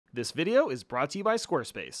This video is brought to you by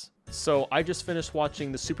Squarespace. So I just finished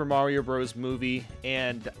watching the Super Mario Bros. Movie,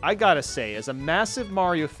 and I gotta say, as a massive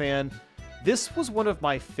Mario fan, this was one of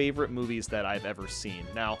my favorite movies that I've ever seen.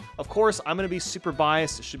 Now, of course, I'm gonna be super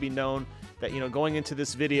biased. It should be known that, going into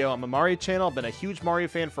this video, I'm a Mario channel. I've been a huge Mario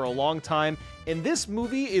fan for a long time, and this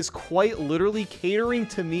movie is quite literally catering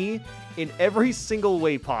to me in every single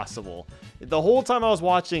way possible. The whole time I was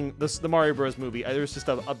watching the Mario Bros. Movie, there was just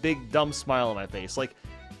a big dumb smile on my face. Like,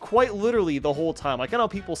 quite literally the whole time. Like, I know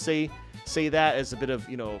people say that as a bit of,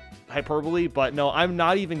 hyperbole, but no, I'm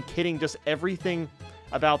not even kidding. Just everything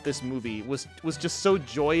about this movie was just so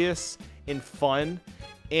joyous and fun.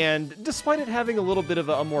 And despite it having a little bit of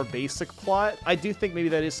a more basic plot, I do think maybe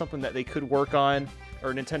that is something that they could work on,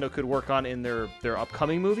 or Nintendo could work on in their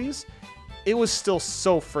upcoming movies. It was still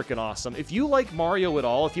so freaking awesome. If you like Mario at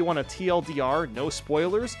all, if you want a TLDR, no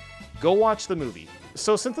spoilers, go watch the movie.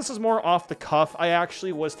 So since this is more off the cuff, I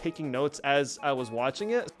actually was taking notes as I was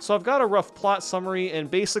watching it. So I've got a rough plot summary, and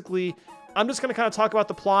basically, I'm just going to kind of talk about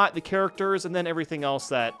the plot, the characters, and then everything else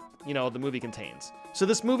that, the movie contains. So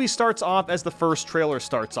this movie starts off as the first trailer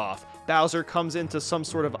starts off. Bowser comes into some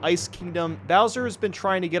sort of ice kingdom. Bowser has been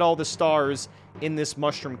trying to get all the stars in this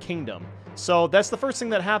mushroom kingdom. So that's the first thing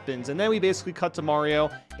that happens, and then we basically cut to Mario,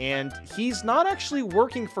 and he's not actually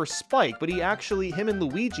working for Spike, but him and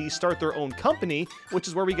Luigi start their own company, which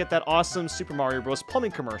is where we get that awesome Super Mario Bros.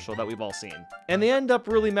 Plumbing commercial that we've all seen. And they end up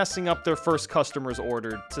really messing up their first customer's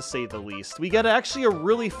order, to say the least. We get actually a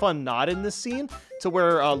really fun nod in this scene to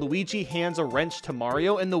where Luigi hands a wrench to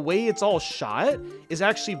Mario, and the way it's all shot is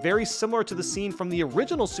actually very similar to the scene from the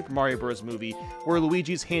original Super Mario Bros. Movie, where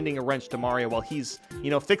Luigi's handing a wrench to Mario while he's,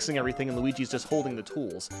 fixing everything, and Luigi's just holding the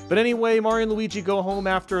tools. But anyway, Mario and Luigi go home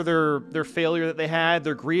after their failure that they had.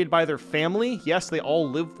 They're greeted by their family. Yes, they all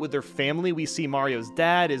live with their family. We see Mario's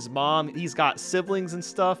dad, his mom, he's got siblings and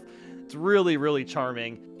stuff. It's really, really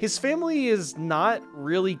charming. His family is not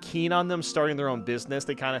really keen on them starting their own business.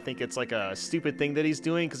 They kind of think it's like a stupid thing that he's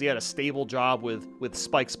doing because he had a stable job with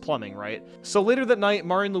Spike's Plumbing, right? So later that night,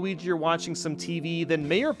 Mario and Luigi are watching some TV. Then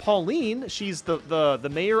Mayor Pauline, she's the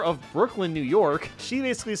mayor of Brooklyn, New York. She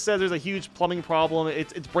basically says there's a huge plumbing problem.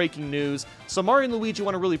 It's breaking news. So Mario and Luigi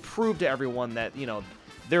want to really prove to everyone that,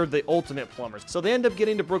 they're the ultimate plumbers. So they end up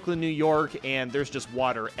getting to Brooklyn, New York, and there's just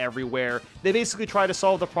water everywhere. They basically try to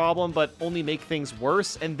solve the problem, but only make things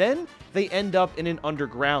worse. And then they end up in an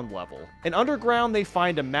underground level. And underground, they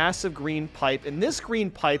find a massive green pipe, and this green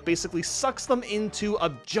pipe basically sucks them into a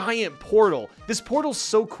giant portal. This portal's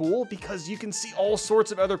so cool because you can see all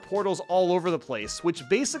sorts of other portals all over the place, which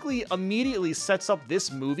basically immediately sets up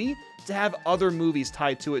this movie to have other movies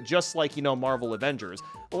tied to it, just like, Marvel Avengers.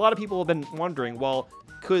 A lot of people have been wondering, well,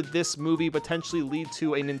 could this movie potentially lead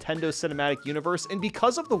to a Nintendo Cinematic Universe? And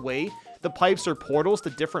because of the way the pipes are portals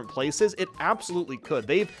to different places, it absolutely could.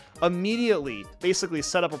 They've immediately basically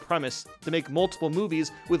set up a premise to make multiple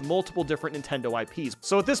movies with multiple different Nintendo IPs.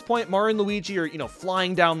 So at this point, Mario and Luigi are,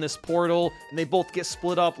 flying down this portal, and they both get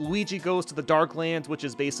split up. Luigi goes to the Dark Lands, which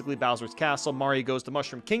is basically Bowser's castle. Mario goes to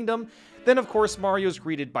Mushroom Kingdom. Then, of course, Mario's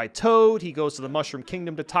greeted by Toad. He goes to the Mushroom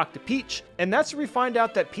Kingdom to talk to Peach. And that's where we find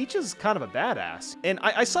out that Peach is kind of a badass. And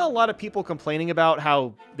I saw a lot of people complaining about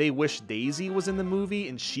how they wish Daisy was in the movie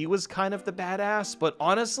and she was kind of the badass. But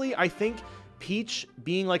honestly, I think Peach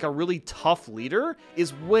being like a really tough leader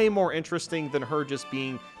is way more interesting than her just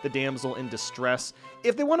being the damsel in distress.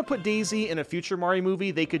 If they want to put Daisy in a future Mario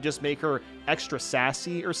movie, they could just make her extra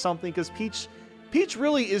sassy or something, because Peach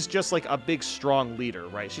really is just like a big, strong leader,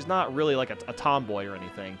 right? She's not really like a tomboy or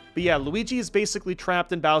anything. But yeah, Luigi is basically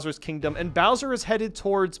trapped in Bowser's kingdom, and Bowser is headed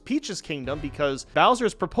towards Peach's kingdom because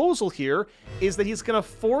Bowser's proposal here is that he's gonna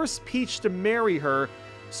force Peach to marry her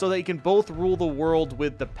so that he can both rule the world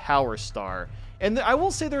with the Power Star. And I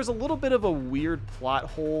will say there's a little bit of a weird plot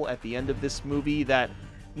hole at the end of this movie that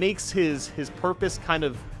makes his purpose kind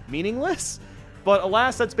of meaningless. But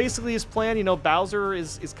alas, that's basically his plan. Bowser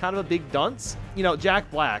is kind of a big dunce. Jack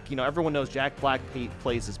Black, everyone knows Jack Black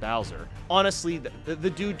plays as Bowser. Honestly, the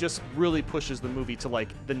dude just really pushes the movie to, like,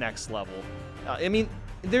 the next level.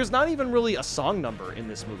 There's not even really a song number in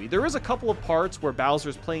this movie. There is a couple of parts where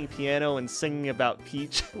Bowser's playing piano and singing about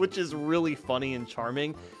Peach, which is really funny and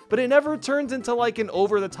charming. But it never turns into, like, an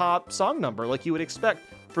over-the-top song number like you would expect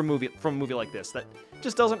from a movie like this. That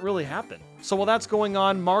just doesn't really happen. So while that's going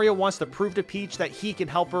on, Mario wants to prove to Peach that he can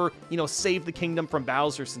help her, save the kingdom from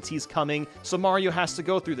Bowser since he's coming. So Mario has to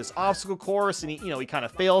go through this obstacle course, and he kind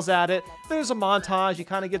of fails at it. There's a montage. He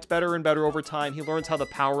kind of gets better and better over time. He learns how the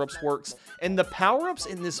power-ups works. And the power-ups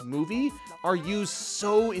in this movie are used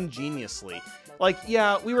so ingeniously. Like,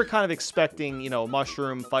 yeah, we were kind of expecting, you know,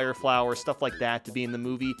 mushroom, fire flower, stuff like that to be in the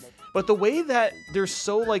movie, but the way that they're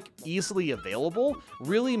so, like, easily available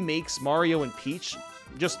really makes Mario and Peach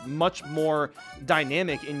just much more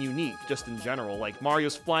dynamic and unique, just in general. Like,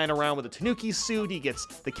 Mario's flying around with a Tanuki suit, he gets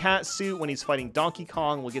the cat suit when he's fighting Donkey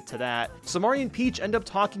Kong, we'll get to that. So Mario and Peach end up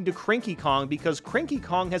talking to Cranky Kong because Cranky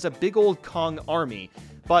Kong has a big old Kong army,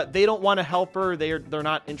 but they don't want to help her, they're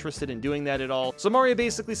not interested in doing that at all. So Mario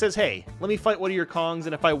basically says, hey, let me fight one of your Kongs,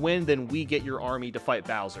 and if I win, then we get your army to fight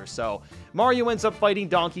Bowser. So Mario ends up fighting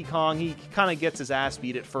Donkey Kong. He kind of gets his ass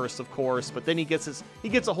beat at first, of course, but then he gets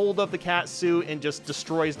a hold of the cat suit and just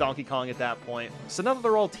destroys Donkey Kong at that point. So now that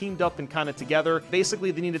they're all teamed up and kind of together,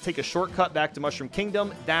 basically they need to take a shortcut back to Mushroom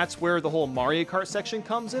Kingdom. That's where the whole Mario Kart section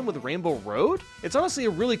comes in with Rainbow Road. It's honestly a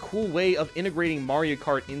really cool way of integrating Mario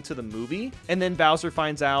Kart into the movie. And then Bowser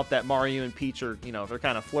finds out that Mario and Peach are, you know, they're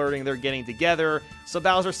kind of flirting, they're getting together. So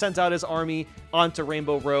Bowser sends out his army onto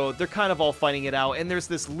Rainbow Road. They're kind of all fighting it out. And there's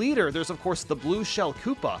this leader. There's, of course, the Blue Shell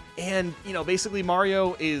Koopa. And, you know, basically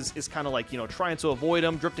Mario is kind of like, you know, trying to avoid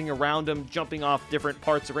him, drifting around him, jumping off different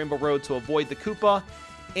parts of Rainbow Road to avoid the Koopa.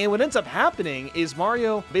 And what ends up happening is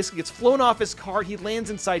Mario basically gets flown off his cart, he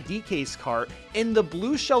lands inside DK's cart, and the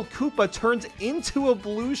Blue Shell Koopa turns into a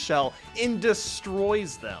blue shell and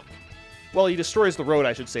destroys them. Well, he destroys the road,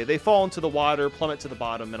 I should say. They fall into the water, plummet to the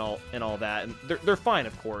bottom, and all that. And they're fine,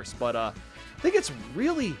 of course. But I think it's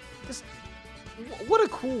really just what a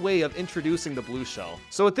cool way of introducing the blue shell.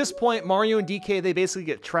 So at this point, Mario and DK, they basically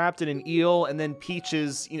get trapped in an eel, and then Peach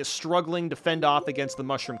is, you know, struggling to fend off against the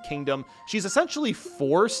Mushroom Kingdom. She's essentially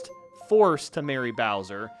forced to marry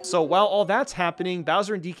Bowser. So while all that's happening,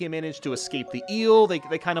 Bowser and DK manage to escape the eel. They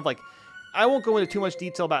kind of like, I won't go into too much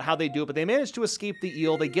detail about how they do it, but they manage to escape the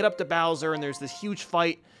eel. They get up to Bowser, and there's this huge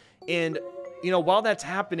fight. And, you know, while that's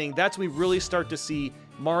happening, that's when we really start to see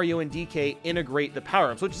Mario and DK integrate the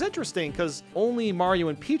power-ups, which is interesting because only Mario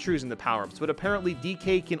and Peach are using the power-ups, but apparently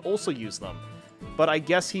DK can also use them. But I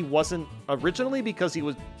guess he wasn't originally because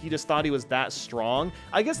he just thought he was that strong.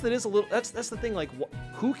 I guess that is a little, that's the thing, like,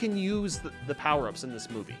 who can use the power-ups in this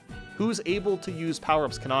movie? Who's able to use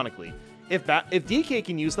power-ups canonically? If DK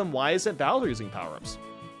can use them, why isn't Bowser using power-ups?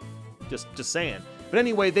 Just saying. But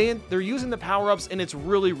anyway, they're using the power-ups, and it's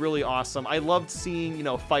really, really awesome. I loved seeing, you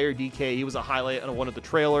know, Fire DK. He was a highlight on one of the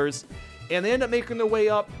trailers. And they end up making their way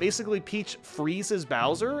up. Basically, Peach freezes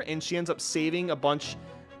Bowser, and she ends up saving a bunch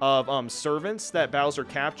of servants that Bowser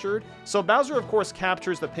captured. So Bowser, of course,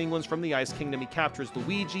 captures the penguins from the Ice Kingdom. He captures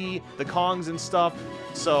Luigi, the Kongs, and stuff.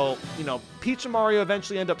 So, you know, Peach and Mario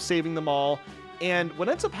eventually end up saving them all. And what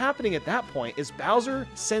ends up happening at that point is Bowser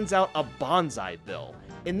sends out a bonsai bill.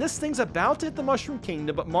 And this thing's about to hit the Mushroom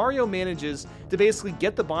Kingdom, but Mario manages to basically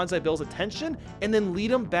get the bonsai bill's attention and then lead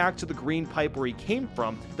him back to the green pipe where he came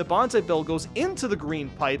from. The bonsai bill goes into the green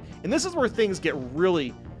pipe, and this is where things get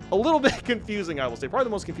really a little bit confusing, I will say. Probably the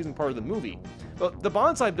most confusing part of the movie. But the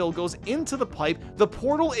bonsai bill goes into the pipe, the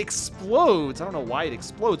portal explodes. I don't know why it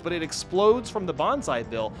explodes, but it explodes from the bonsai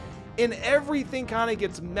bill. And everything kind of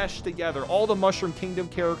gets meshed together. All the Mushroom Kingdom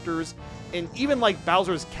characters, and even like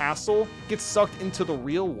Bowser's castle, gets sucked into the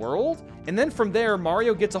real world. And then from there,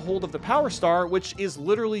 Mario gets a hold of the Power Star, which is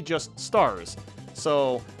literally just stars.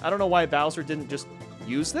 So I don't know why Bowser didn't just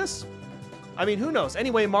use this. I mean, who knows?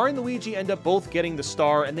 Anyway, Mario and Luigi end up both getting the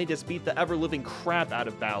star, and they just beat the ever-living crap out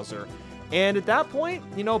of Bowser. And at that point,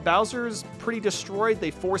 you know, Bowser's pretty destroyed.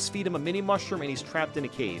 They force-feed him a mini mushroom, and he's trapped in a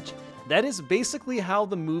cage. That is basically how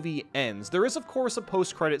the movie ends. There is, of course, a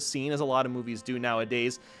post-credit scene, as a lot of movies do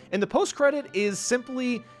nowadays, and the post-credit is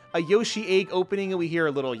simply a Yoshi egg opening, and we hear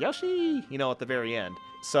a little Yoshi, you know, at the very end.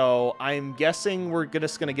 So I'm guessing we're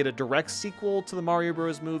just gonna get a direct sequel to the Mario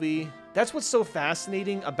Bros. Movie. That's what's so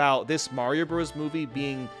fascinating about this Mario Bros. Movie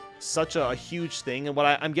being such a huge thing, and what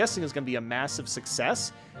I'm guessing is gonna be a massive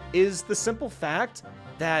success, is the simple fact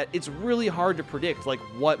that it's really hard to predict, like,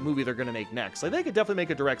 what movie they're gonna make next. Like, they could definitely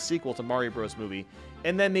make a direct sequel to Mario Bros. Movie,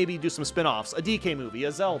 and then maybe do some spin-offs, a DK movie,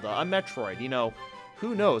 a Zelda, a Metroid, you know,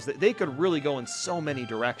 who knows? They could really go in so many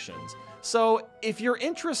directions. So if you're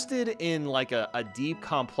interested in like a deep,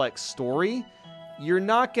 complex story, you're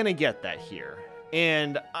not gonna get that here.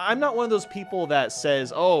 And I'm not one of those people that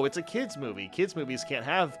says, oh, it's a kid's movie. Kids' movies can't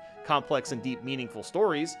have complex and deep, meaningful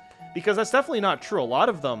stories, because that's definitely not true. A lot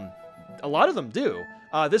of them do.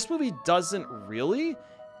 This movie doesn't really,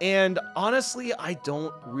 and honestly, I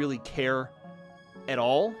don't really care at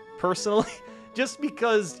all, personally. Just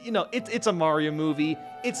because, you know, it's a Mario movie.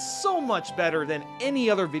 It's so much better than any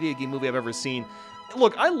other video game movie I've ever seen.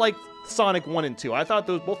 Look, I liked Sonic 1 and 2. I thought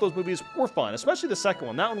both those movies were fun, especially the second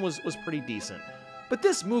one. That one was pretty decent. But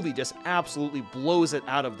this movie just absolutely blows it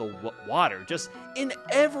out of the water, just in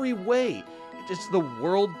every way. Just the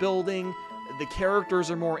world building, the characters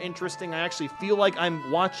are more interesting. I actually feel like I'm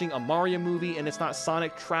watching a Mario movie and it's not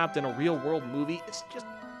Sonic trapped in a real world movie.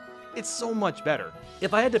 It's so much better.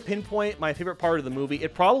 If I had to pinpoint my favorite part of the movie,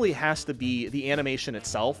 it probably has to be the animation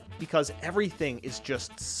itself, because everything is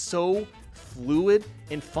just so fluid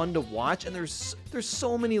and fun to watch, and there's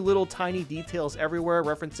so many little tiny details everywhere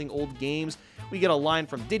referencing old games. We get a line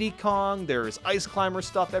from Diddy Kong, there's ice climber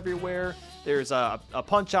stuff everywhere, there's a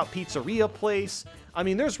Punch-Out Pizzeria place. I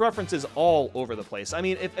mean, there's references all over the place. I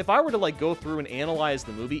mean, if I were to like go through and analyze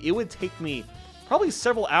the movie, it would take me probably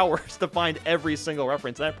several hours to find every single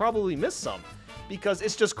reference, and I probably missed some because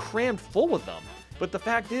it's just crammed full of them. But the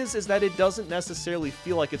fact is that it doesn't necessarily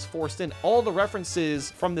feel like it's forced in. All the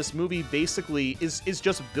references from this movie basically is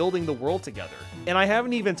just building the world together. And I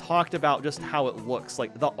haven't even talked about just how it looks.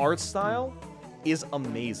 Like, the art style is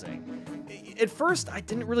amazing. At first, I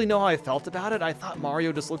didn't really know how I felt about it. I thought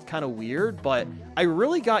Mario just looked kind of weird, but I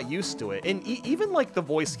really got used to it. And even like the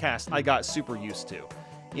voice cast, I got super used to.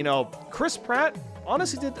 You know, Chris Pratt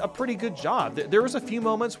honestly did a pretty good job. There was a few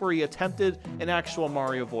moments where he attempted an actual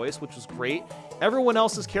Mario voice, which was great. Everyone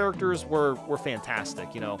else's characters were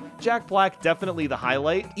fantastic, you know. Jack Black, definitely the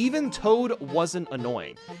highlight. Even Toad wasn't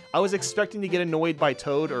annoying. I was expecting to get annoyed by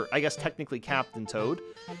Toad, or I guess technically Captain Toad.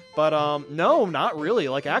 But no, not really.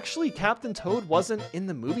 Like, actually, Captain Toad wasn't in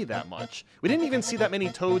the movie that much. We didn't even see that many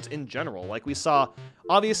Toads in general. Like, we saw,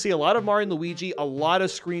 obviously, a lot of Mario and Luigi, a lot of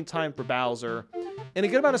screen time for Bowser, and a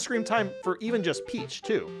good amount of screen time for even just Peach,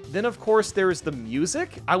 too. Then, of course, there's the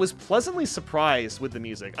music. I was pleasantly surprised with the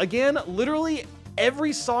music. Again, literally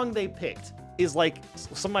every song they picked is like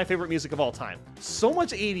some of my favorite music of all time. So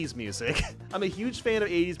much 80s music. I'm a huge fan of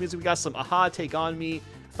 80s music. We got some AHHHHHHHH, Take On Me,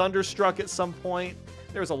 Thunderstruck at some point.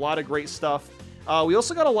 There was a lot of great stuff. We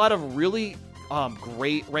also got a lot of really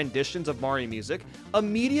great renditions of Mario music.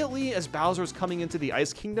 Immediately as Bowser's coming into the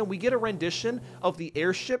Ice Kingdom, we get a rendition of the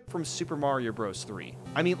airship from Super Mario Bros. 3.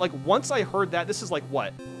 I mean, like, once I heard that, this is like,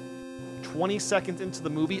 what, 20 seconds into the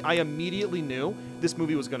movie, I immediately knew this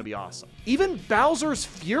movie was going to be awesome. Even Bowser's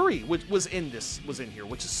Fury, which was in here,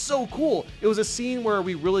 which is so cool. It was a scene where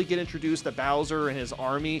we really get introduced to Bowser and his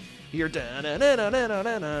army. Here,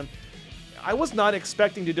 I was not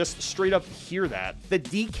expecting to just straight up hear that. The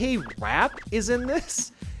DK rap is in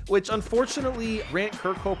this, which unfortunately Grant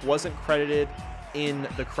Kirkhope wasn't credited in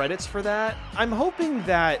the credits for that. I'm hoping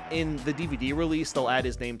that in the DVD release, they'll add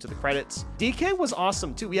his name to the credits. DK was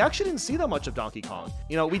awesome too. We actually didn't see that much of Donkey Kong.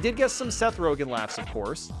 You know, we did get some Seth Rogen laughs, of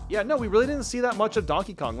course. Yeah, no, we really didn't see that much of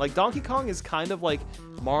Donkey Kong. Like, Donkey Kong is kind of like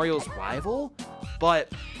Mario's rival,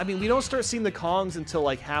 but I mean, we don't start seeing the Kongs until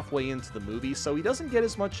like halfway into the movie, so he doesn't get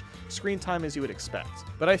as much screen time as you would expect.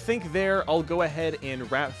 But I think there, I'll go ahead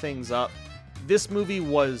and wrap things up. This movie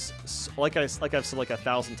was, like I've said like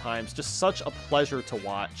 1,000 times, just such a pleasure to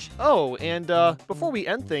watch. Oh, and before we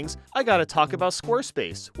end things, I gotta talk about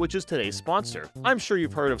Squarespace, which is today's sponsor. I'm sure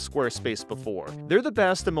you've heard of Squarespace before. They're the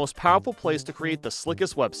best and most powerful place to create the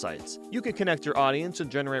slickest websites. You can connect your audience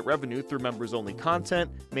and generate revenue through members-only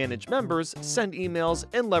content, manage members, send emails,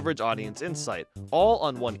 and leverage audience insight, all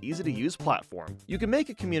on one easy-to-use platform. You can make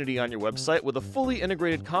a community on your website with a fully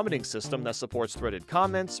integrated commenting system that supports threaded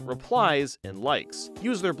comments, replies, and likes.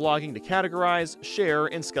 Use their blogging to categorize, share,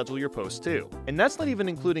 and schedule your posts too. And that's not even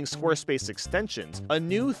including Squarespace Extensions, a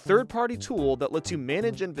new third-party tool that lets you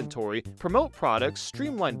manage inventory, promote products,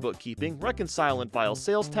 streamline bookkeeping, reconcile and file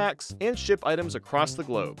sales tax, and ship items across the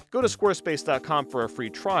globe. Go to squarespace.com for a free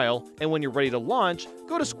trial, and when you're ready to launch,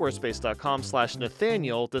 go to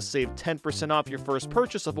squarespace.com/Nathaniel to save 10% off your first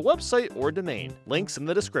purchase of a website or domain. Links in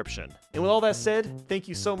the description. And with all that said, thank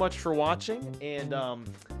you so much for watching, and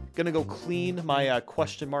gonna go clean my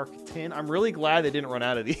question mark tin. I'm really glad they didn't run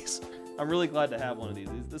out of these. I'm really glad to have one of these.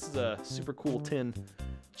 This is a super cool tin.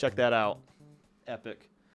 Check that out. Epic.